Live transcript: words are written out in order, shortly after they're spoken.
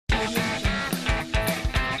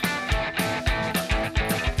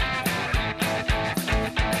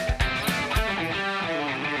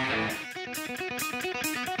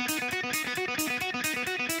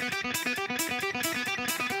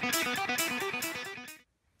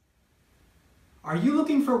Are you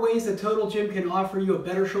looking for ways that Total Gym can offer you a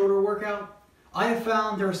better shoulder workout? I have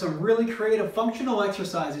found there are some really creative functional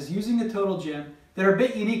exercises using the Total Gym that are a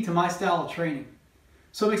bit unique to my style of training.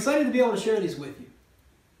 So I'm excited to be able to share these with you.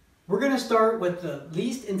 We're going to start with the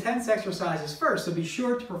least intense exercises first, so be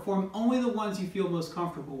sure to perform only the ones you feel most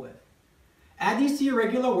comfortable with. Add these to your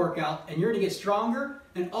regular workout and you're going to get stronger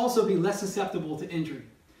and also be less susceptible to injury.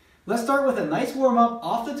 Let's start with a nice warm-up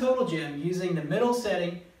off the Total Gym using the middle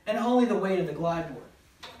setting and only the weight of the glide board.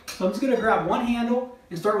 So I'm just going to grab one handle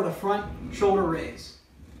and start with a front shoulder raise.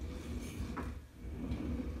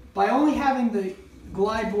 By only having the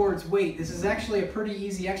glide board's weight, this is actually a pretty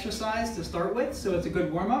easy exercise to start with, so it's a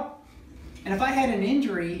good warm-up. And if I had an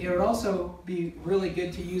injury, it would also be really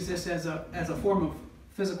good to use this as a form of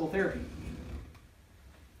physical therapy.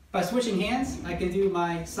 By switching hands, I can do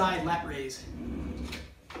my side lat raise.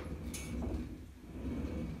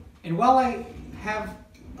 And while I have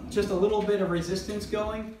just a little bit of resistance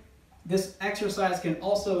going, this exercise can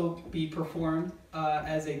also be performed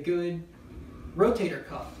as a good rotator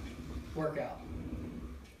cuff workout.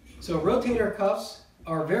 So rotator cuffs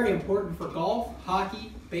are very important for golf,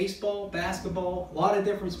 hockey, baseball, basketball, a lot of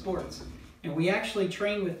different sports. And we actually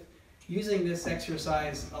train with using this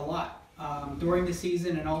exercise a lot during the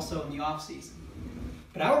season and also in the off season.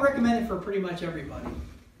 But I would recommend it for pretty much everybody.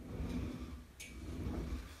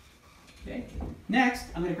 Okay. Next,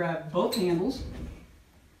 I'm going to grab both handles,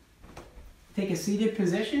 take a seated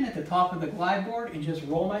position at the top of the glide board and just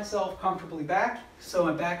roll myself comfortably back so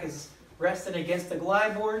my back is rested against the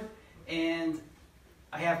glide board and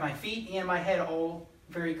I have my feet and my head all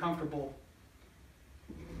very comfortable.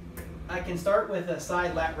 I can start with a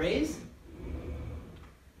side lat raise.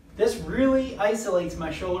 This really isolates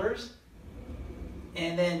my shoulders,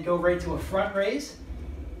 and then go right to a front raise.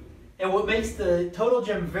 And what makes the Total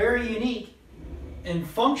Gym very unique and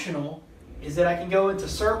functional is that I can go into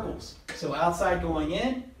circles. So outside going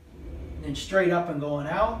in, and then straight up and going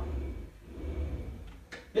out.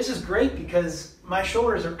 This is great because my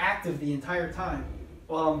shoulders are active the entire time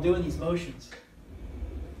while I'm doing these motions.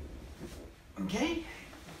 Okay,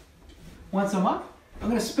 once I'm up, I'm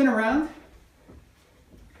going to spin around,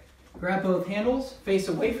 grab both handles, face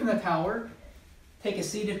away from the tower, take a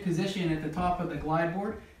seated position at the top of the glide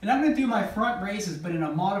board, and I'm going to do my front raises but in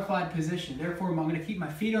a modified position. Therefore, I'm going to keep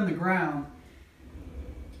my feet on the ground.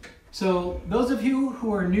 So those of you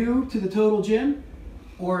who are new to the Total Gym,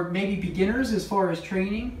 or maybe beginners as far as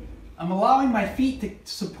training, I'm allowing my feet to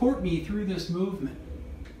support me through this movement.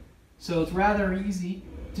 So it's rather easy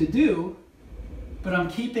to do, but I'm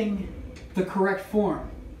keeping the correct form.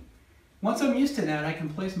 Once I'm used to that, I can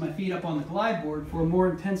place my feet up on the glide board for more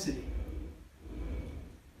intensity.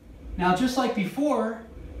 Now, just like before,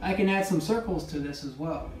 I can add some circles to this as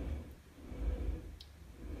well.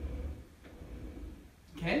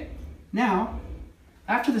 Okay, now,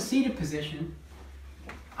 after the seated position,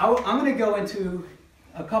 I'm going to go into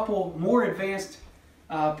a couple more advanced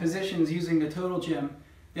positions using the Total Gym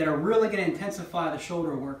that are really going to intensify the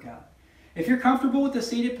shoulder workout. If you're comfortable with the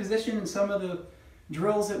seated position and some of the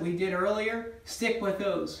drills that we did earlier, stick with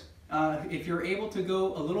those. If you're able to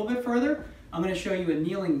go a little bit further, I'm going to show you a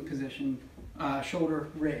kneeling position shoulder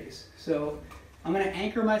raise. So I'm going to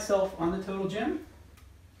anchor myself on the Total Gym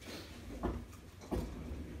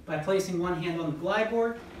by placing one hand on the glide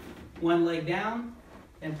board, one leg down,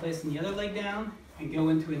 then placing the other leg down and go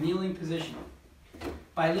into a kneeling position.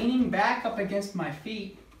 By leaning back up against my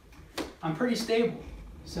feet, I'm pretty stable.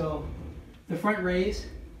 So the front raise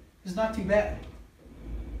is not too bad.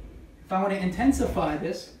 If I want to intensify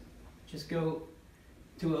this, just go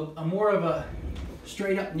to a more of a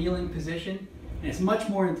straight up kneeling position, and it's much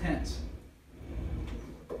more intense.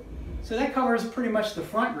 So that covers pretty much the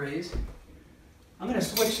front raise. I'm going to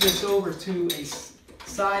switch this over to a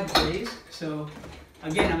side raise. So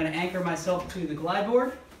again, I'm going to anchor myself to the glide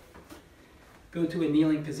board, go to a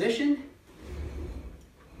kneeling position,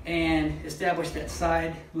 and establish that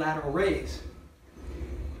side lateral raise.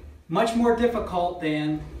 Much more difficult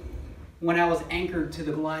than when I was anchored to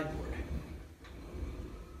the glide board.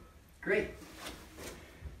 Great.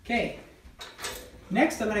 Okay.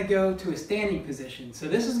 Next, I'm going to go to a standing position. So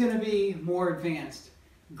this is going to be more advanced.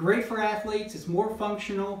 Great for athletes. It's more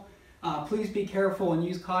functional. Please be careful and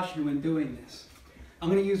use caution when doing this. I'm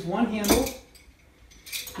going to use one handle.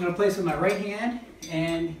 I'm going to place it with my right hand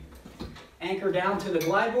and anchor down to the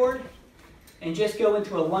glide board and just go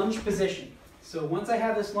into a lunge position. So once I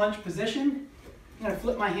have this lunge position, I'm going to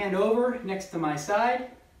flip my hand over next to my side,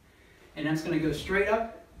 and I'm just going to go straight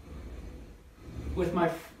up with my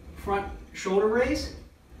front shoulder raise.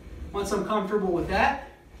 Once I'm comfortable with that,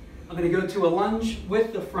 I'm going to go to a lunge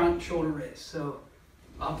with the front shoulder raise. So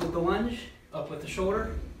up with the lunge, up with the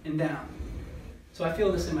shoulder, and down. So I feel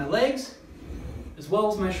this in my legs as well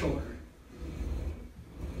as my shoulder.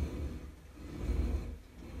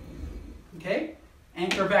 Okay,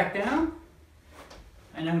 anchor back down,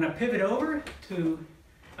 and I'm going to pivot over to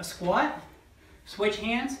a squat, switch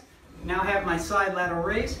hands, now have my side lateral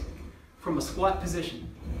raise from a squat position.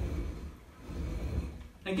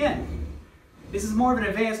 Again, this is more of an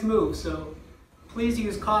advanced move, so please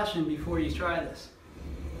use caution before you try this.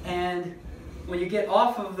 And when you get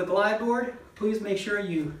off of the glide board, please make sure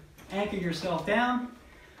you anchor yourself down,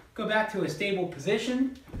 go back to a stable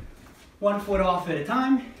position, 1 foot off at a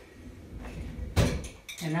time,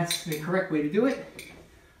 and that's the correct way to do it.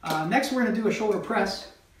 Next, we're going to do a shoulder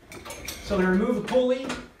press. So I'm going to remove the pulley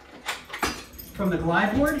from the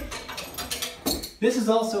glide board. This is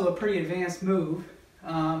also a pretty advanced move.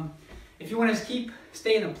 If you want to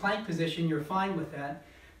stay in a plank position, you're fine with that.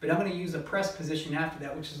 But I'm going to use a press position after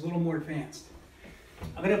that, which is a little more advanced.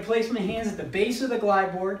 I'm going to place my hands at the base of the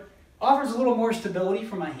glide board. Offers a little more stability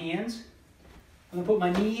for my hands. I'm going to put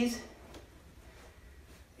my knees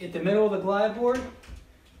at the middle of the glide board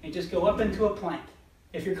and just go up into a plank.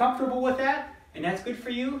 If you're comfortable with that, and that's good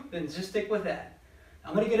for you, then just stick with that.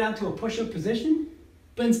 I'm going to get down to a push-up position,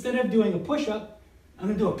 but instead of doing a push-up, I'm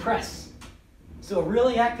going to do a press. So it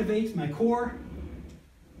really activates my core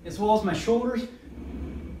as well as my shoulders.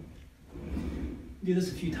 Do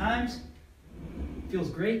this a few times. Feels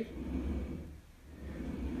great.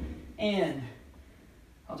 And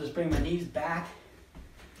I'll just bring my knees back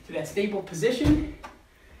to that stable position.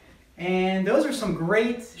 And those are some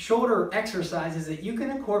great shoulder exercises that you can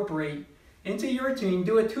incorporate into your routine.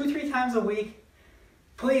 Do it 2-3 times a week.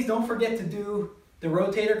 Please don't forget to do the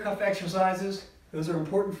rotator cuff exercises. Those are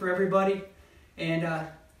important for everybody. And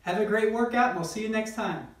have a great workout, and we'll see you next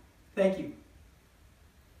time. Thank you.